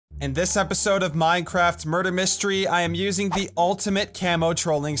In this episode of Minecraft Murder Mystery, I am using the ultimate camo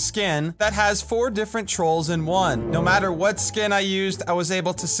trolling skin that has 4 different trolls in one. No matter what skin I used, I was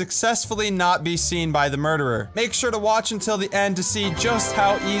able to successfully not be seen by the murderer. Make sure to watch until the end to see just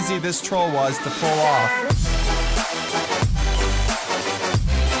how easy this troll was to pull off.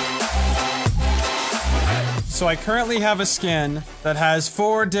 So I currently have a skin that has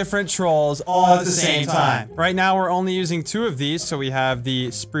 4 different trolls all at the same time. Right now we're only using 2 of these, so we have the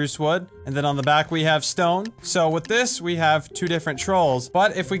spruce wood, and then on the back we have stone. So with this, we have 2 different trolls.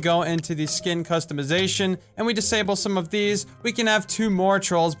 But if we go into the skin customization and we disable some of these, we can have 2 more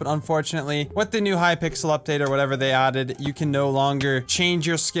trolls, but unfortunately, with the new Hypixel update or whatever they added, you can no longer change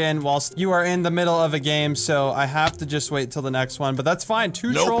your skin whilst you are in the middle of a game, so I have to just wait till the next one, but that's fine.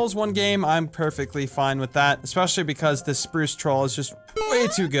 2 trolls, 1 game, I'm perfectly fine with that. Especially because this spruce troll is just way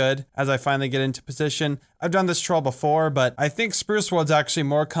too good as I finally get into position. I've done this troll before, but I think spruce wood's actually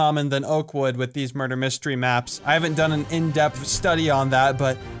more common than oak wood with these murder mystery maps. I haven't done an in-depth study on that,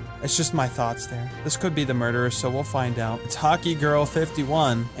 but it's just my thoughts there. This could be the murderer, so we'll find out. It's Hockey Girl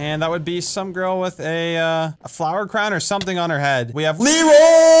 51, and that would be some girl with a flower crown or something on her head. We have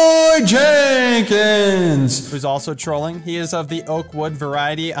Leroy Jenkins, who's also trolling. He is of the oak wood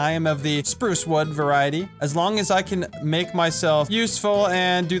variety. I am of the spruce wood variety. As long as I can make myself useful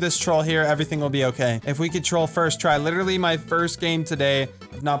and do this troll here, everything will be okay. If we could troll first try, literally my first game today,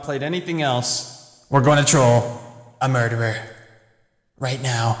 I've not played anything else. We're going to troll a murderer right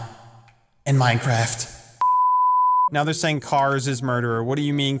now. In Minecraft. Now they're saying Cars is murderer. What do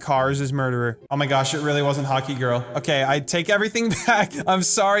you mean Cars is murderer? Oh my gosh, it really wasn't Hockey Girl. Okay, I take everything back. I'm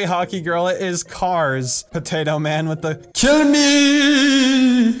sorry, Hockey Girl. It is Cars. Potato Man with the kill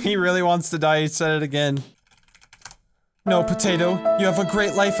me. He really wants to die. He said it again. No, Potato. You have a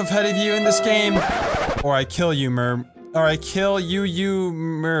great life ahead of you in this game. Or I kill you, Or I kill you,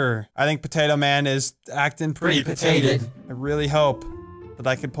 Mur. I think Potato Man is acting pretty potated. I really hope that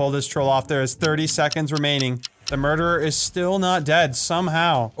I could pull this troll off. There is 30 seconds remaining. The murderer is still not dead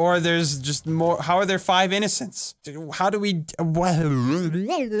somehow. Or there's just more. How are there 5 innocents? How do we? I'm going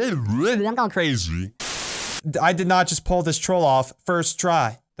crazy. I did not just pull this troll off first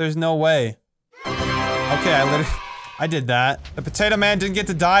try. There's no way. Okay, I did that. The Potato Man didn't get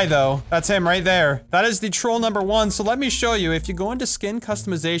to die though. That's him right there. That is the troll number 1. So let me show you. If you go into skin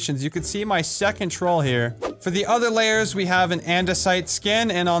customizations, you can see my second troll here. For the other layers, we have an andesite skin,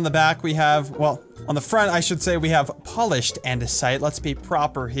 and on the back we have, well, on the front, I should say, we have polished andesite. Let's be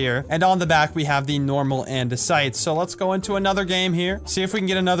proper here. And on the back, we have the normal andesite. So let's go into another game here. See if we can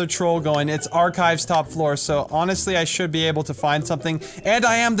get another troll going. It's Archives top floor. So honestly, I should be able to find something. And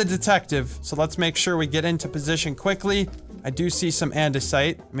I am the detective. So let's make sure we get into position quickly. I do see some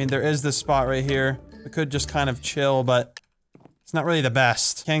andesite. I mean, there is this spot right here. We could just kind of chill, but it's not really the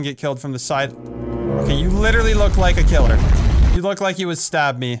best. Can get killed from the side. Okay, you literally look like a killer. You look like you would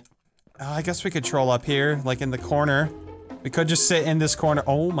stab me. I guess we could troll up here, like in the corner. We could just sit in this corner.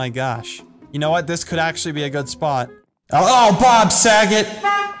 Oh my gosh. You know what? This could actually be a good spot. Oh, Bob Saget!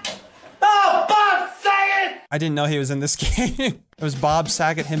 Oh, Bob Saget! I didn't know he was in this game. It was Bob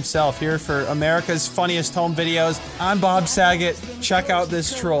Saget himself here for America's Funniest Home Videos. I'm Bob Saget. Check out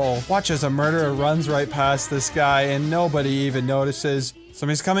this troll. Watch as a murderer runs right past this guy and nobody even notices.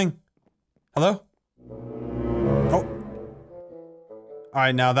 Somebody's coming. Hello? Oh.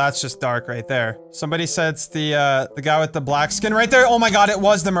 Alright, now that's just dark right there. Somebody said it's the guy with the black skin right there. Oh my god, it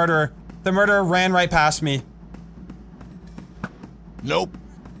was the murderer. The murderer ran right past me. Nope.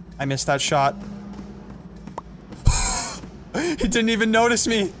 I missed that shot. He didn't even notice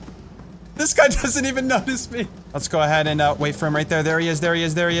me. This guy doesn't even notice me. Let's go ahead and wait for him right there. There he is, there he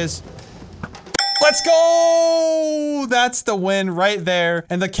is, there he is. Let's go! That's the win right there.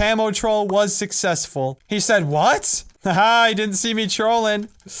 And the camo troll was successful. He said, what? Haha, he didn't see me trolling.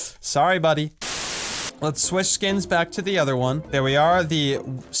 Sorry, buddy. Let's switch skins back to the other one. There we are, the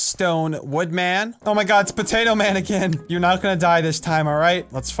stone woodman. Oh my god, it's Potato Man again. You're not gonna die this time, alright?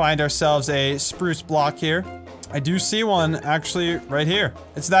 Let's find ourselves a spruce block here. I do see one, actually, right here.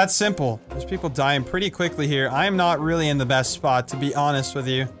 It's that simple. There's people dying pretty quickly here. I am not really in the best spot, to be honest with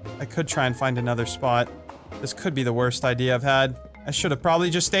you. I could try and find another spot. This could be the worst idea I've had. I should have probably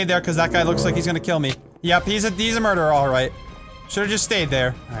just stayed there, because that guy looks like he's gonna kill me. Yep, he's a murderer, alright. Should have just stayed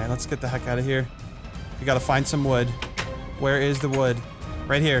there. Alright, let's get the heck out of here. We gotta find some wood. Where is the wood?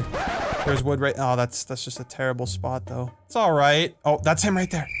 Right here. There's wood right- oh, that's just a terrible spot, though. It's alright. Oh, that's him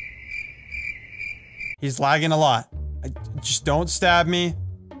right there. He's lagging a lot. Just don't stab me.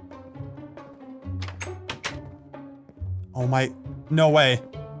 Oh my- no way.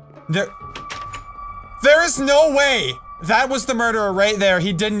 There is no way That was the murderer right there.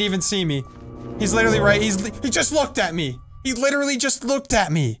 He didn't even see me. He's literally right. He just looked at me. He literally just looked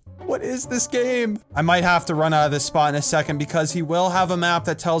at me. What is this game? I might have to run out of this spot in a second because he will have a map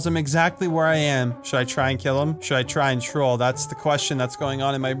that tells him exactly where I am. Should I try and kill him? Should I try and troll? That's the question that's going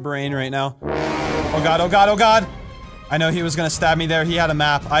on in my brain right now. Oh god, oh god, oh god! I know he was gonna stab me there. He had a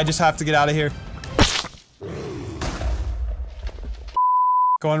map. I just have to get out of here.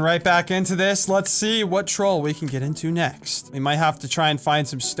 Going right back into this. Let's see what troll we can get into next. We might have to try and find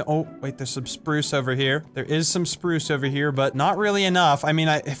some oh, wait, there's some spruce over here. There is some spruce over here, but not really enough. I mean,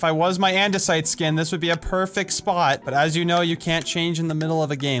 if I was my andesite skin, this would be a perfect spot. But as you know, you can't change in the middle of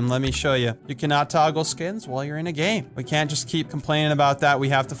a game. Let me show you. You cannot toggle skins while you're in a game. We can't just keep complaining about that. We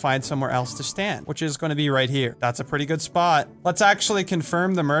have to find somewhere else to stand, which is going to be right here. That's a pretty good spot. Let's actually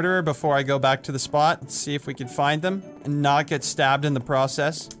confirm the murderer before I go back to the spot. Let's see if we can find them and not get stabbed in the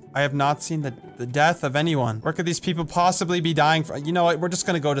process. I have not seen the death of anyone. Where could these people possibly be dying from? You know what? We're just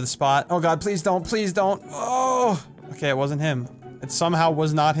gonna go to the spot. Oh god, please don't, please don't. Oh! Okay, it wasn't him. It somehow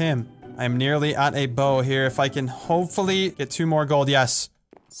was not him. I am nearly at a bow here. If I can hopefully get 2 more gold. Yes.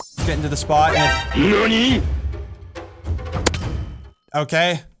 Get into the spot. NANI?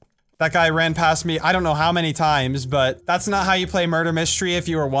 Okay. That guy ran past me, I don't know how many times, but that's not how you play Murder Mystery if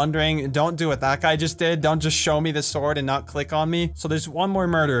you were wondering. Don't do what that guy just did. Don't just show me the sword and not click on me. So there's one more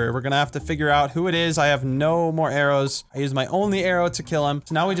murderer. We're gonna have to figure out who it is. I have no more arrows. I used my only arrow to kill him.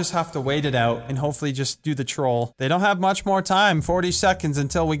 So now we just have to wait it out and hopefully just do the troll. They don't have much more time, 40 seconds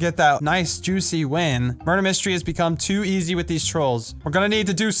until we get that nice juicy win. Murder Mystery has become too easy with these trolls. We're gonna need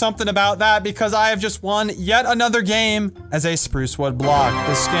to do something about that because I have just won yet another game as a spruce wood block.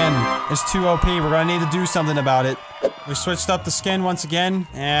 The skin is too OP. We're gonna need to do something about it. We switched up the skin once again,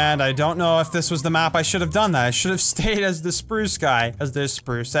 and I don't know if this was the map. I should have done that. I should have stayed as the spruce guy, as there's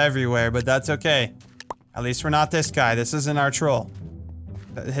spruce everywhere, but that's okay. At least we're not this guy. This isn't our troll.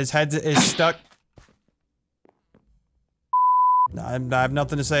 His head is stuck. I have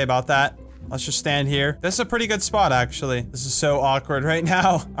nothing to say about that. Let's just stand here. This is a pretty good spot, actually. This is so awkward right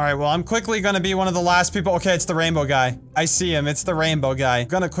now. All right, well, I'm quickly gonna be one of the last people. Okay, it's the rainbow guy. I see him. It's the rainbow guy. I'm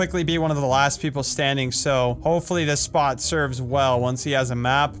gonna quickly be one of the last people standing, so hopefully this spot serves well once he has a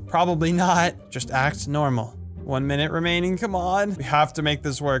map. Probably not. Just act normal. 1 minute remaining. Come on. We have to make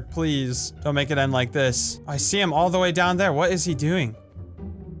this work, please. Don't make it end like this. I see him all the way down there. What is he doing?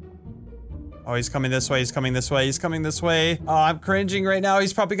 Oh, he's coming this way, he's coming this way, he's coming this way. Oh, I'm cringing right now.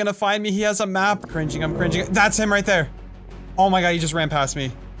 He's probably gonna find me. He has a map. Cringing, I'm cringing. That's him right there. Oh my god, he just ran past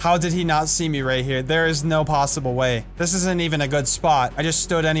me. How did he not see me right here? There is no possible way. This isn't even a good spot. I just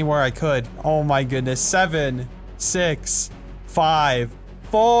stood anywhere I could. Oh my goodness. 7, 6, 5,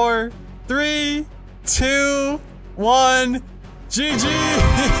 4, 3, 2, 1. GG!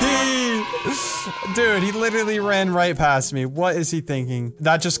 Dude, he literally ran right past me. What is he thinking?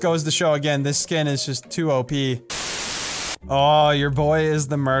 That just goes to show again, this skin is just too OP. Oh, your boy is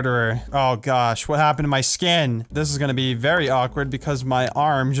the murderer. Oh gosh, what happened to my skin? This is gonna be very awkward because my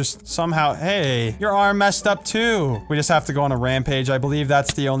arm just somehow— hey, your arm messed up too. We just have to go on a rampage. I believe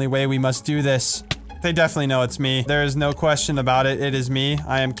that's the only way we must do this. They definitely know it's me. There is no question about it. It is me.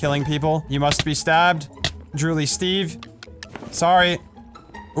 I am killing people. You must be stabbed. Drooly Steve. Sorry.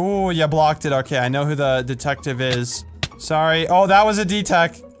 Ooh, you blocked it. Okay, I know who the detective is. Sorry. Oh, that was a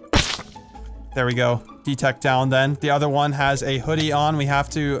D-Tech. There we go. D-Tech down then. The other one has a hoodie on. We have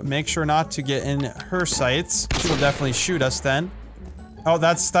to make sure not to get in her sights. She'll definitely shoot us then. Oh,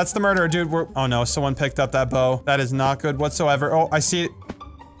 that's the murderer, dude. Oh no, someone picked up that bow. That is not good whatsoever. Oh, I see it.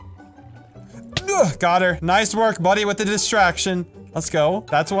 Ugh, got her. Nice work, buddy, with the distraction. Let's go.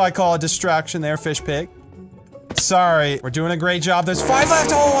 That's what I call a distraction there, fish pig. Sorry. We're doing a great job. There's 5 left.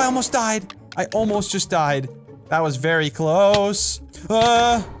 Oh, I almost died. I almost just died. That was very close.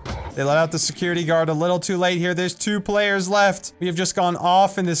 They let out the security guard a little too late here. There's 2 players left. We have just gone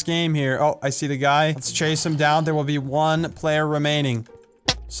off in this game here. Oh, I see the guy. Let's chase him down. There will be 1 player remaining.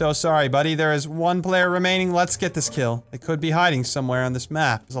 So sorry, buddy. There is 1 player remaining. Let's get this kill. They could be hiding somewhere on this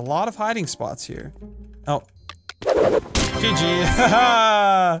map. There's a lot of hiding spots here. Oh. GG.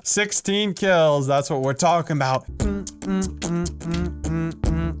 Haha! 16 kills. That's what we're talking about.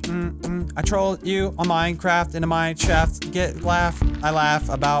 I troll you on Minecraft in a mine shaft. Get laugh. I laugh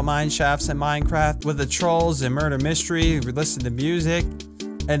about mine shafts and Minecraft with the trolls and Murder Mystery. We listen to music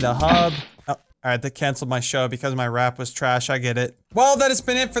and the hub. Oh, alright, they canceled my show because my rap was trash. I get it. Well, that has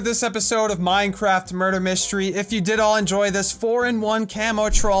been it for this episode of Minecraft Murder Mystery. If you did all enjoy this 4-in-1 camo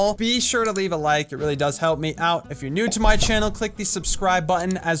troll, be sure to leave a like. It really does help me out. If you're new to my channel, click the subscribe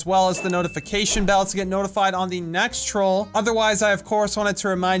button as well as the notification bell to get notified on the next troll. Otherwise, I of course wanted to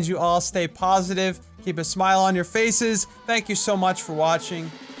remind you all, stay positive, Keep a smile on your faces. Thank you so much for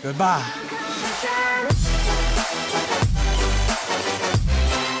watching. Goodbye.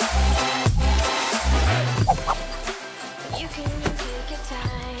 You can take your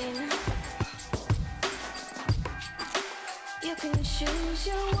time. You can choose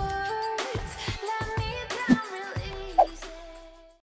your words.